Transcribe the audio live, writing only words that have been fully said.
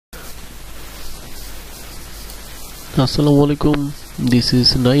Assalamualaikum. This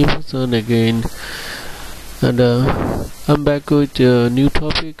is Naeem Hassan again, and I'm back with a new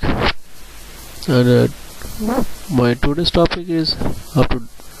topic. And my today's topic is how to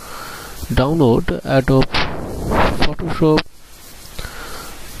download Adobe Photoshop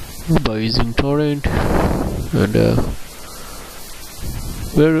by using torrent, and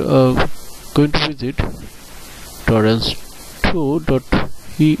we're going to visit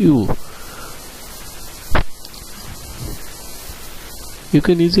torrents2.eu. You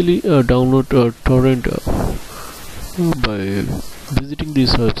can easily download a torrent by visiting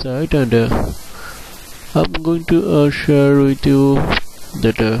this website, and I'm going to share with you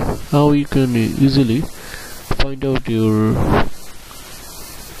that how you can easily find out your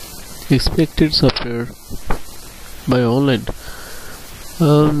expected software by online.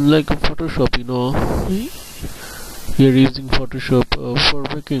 Like Photoshop, we are using Photoshop for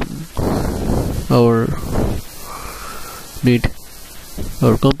making our need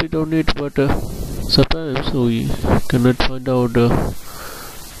or complete our need, but sometimes we cannot find out the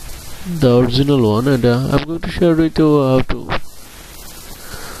original one, and I'm going to share with you how to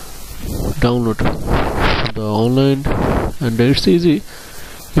download the online, and it's easy.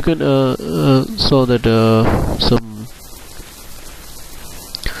 You can saw that some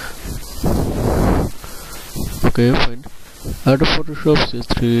okay, fine. Adobe Photoshop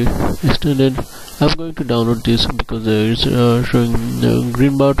cs3 extended. I'm going to download this because it's showing the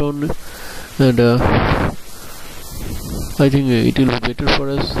green button, and I think it will be better for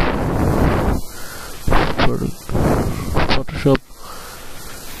us for Photoshop.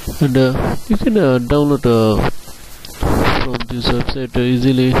 And you can download from this website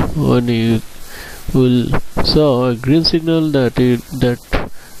easily when you will saw a green signal that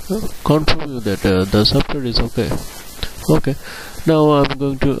confirm you that the software is okay. Now I'm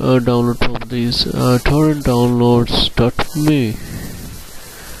going to download from this torrent downloads.me.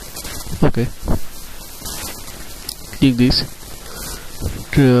 Okay, click this,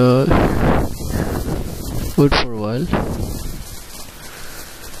 wait for a while.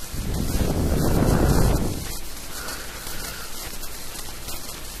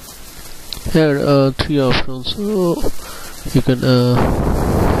 Here three options. You can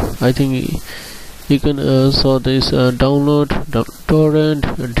I think you can saw this download, torrent,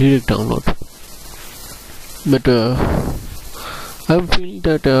 direct download, but I feel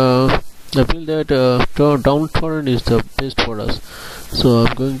that download torrent is the best for us. So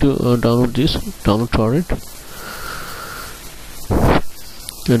I'm going to download torrent,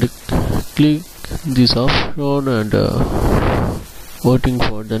 and click this option, and waiting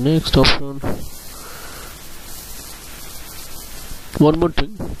for the next option. One more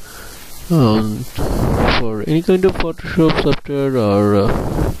thing, for any kind of Photoshop software or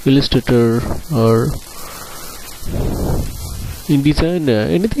Illustrator or InDesign,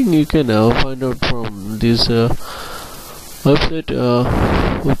 anything you can find out from this website,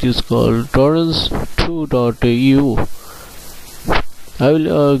 which is called torrents2.eu. I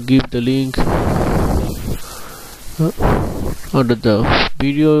will give the link under the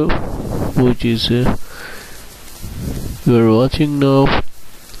video which is you are watching now,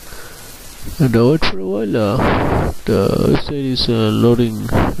 and wait for a while. The website is loading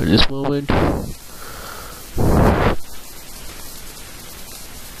at this moment.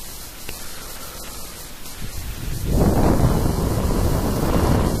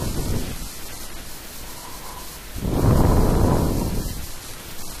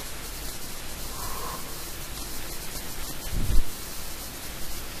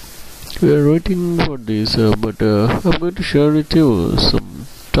 We are waiting for this, but I'm going to share with you some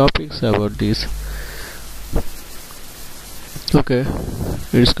topics about this. Okay,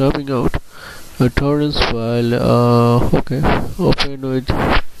 it's coming out a torrents file. Okay, open with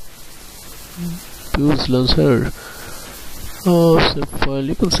Fuse Launcher. Save file.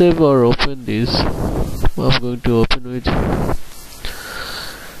 You can save or open this. I'm going to open with.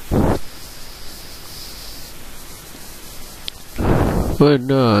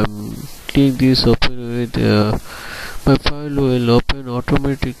 When I'm click this open with, my file will open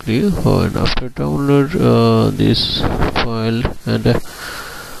automatically when after download this file, and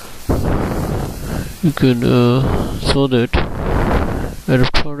you can show that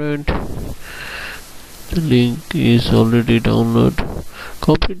at torrent the link is already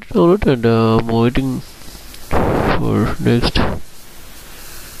completed download, and I'm waiting for next.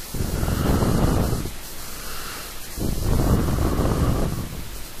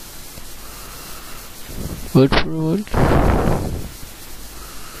 Wait for a while.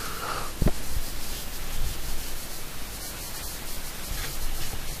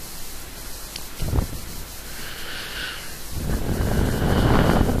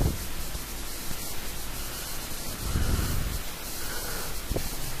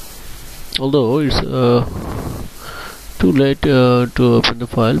 although it's too late to open the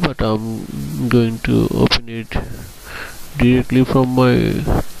file, but I'm going to open it directly from my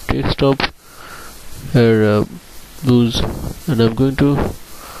desktop here, and I'm going to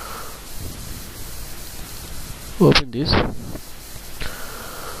open this.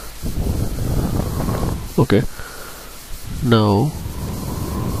 Okay, now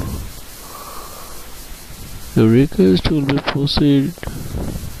the request will be proceed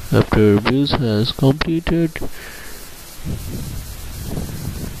after views has completed.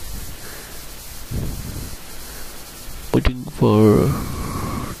 Waiting for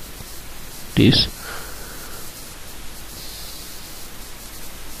this.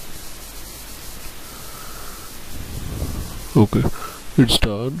 Okay, it's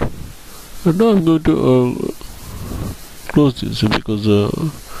done, and now I'm going to close this because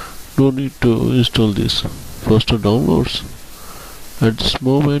no need to install this. First downloads at this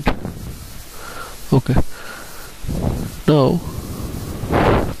moment. Okay, now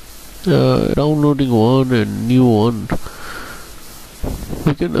downloading one and new one,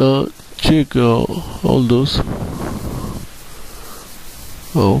 we can check all those.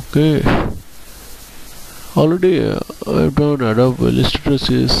 Okay, already I've done Adobe Illustrator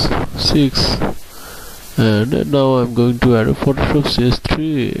cs6, and now I'm going to add a Photoshop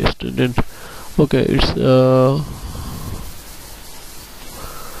cs3 student. Okay, it's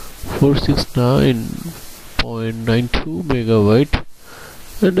 469.92 megabyte,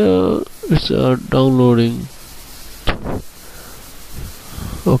 and it's downloading.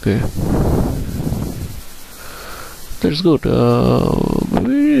 Okay, that's good.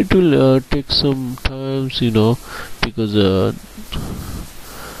 Maybe it will take some time, because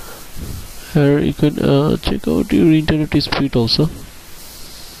here you can check out your internet speed also.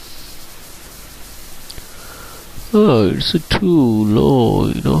 Oh, it's too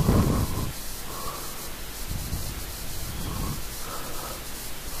low,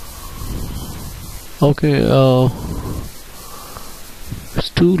 Okay, it's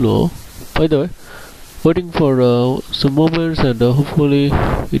too low. By the way, waiting for some moments, and hopefully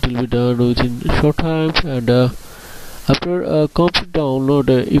it will be done within a short time. And after complete download,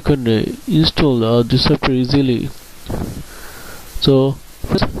 you can install this software easily. So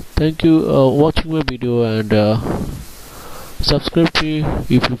thank you watching my video, and subscribe me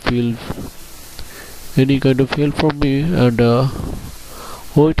if you feel any kind of help from me, and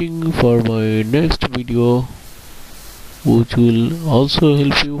waiting for my next video, which will also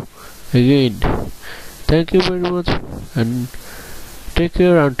help you again. Thank you very much, and take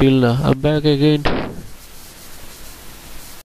care until I'm back again.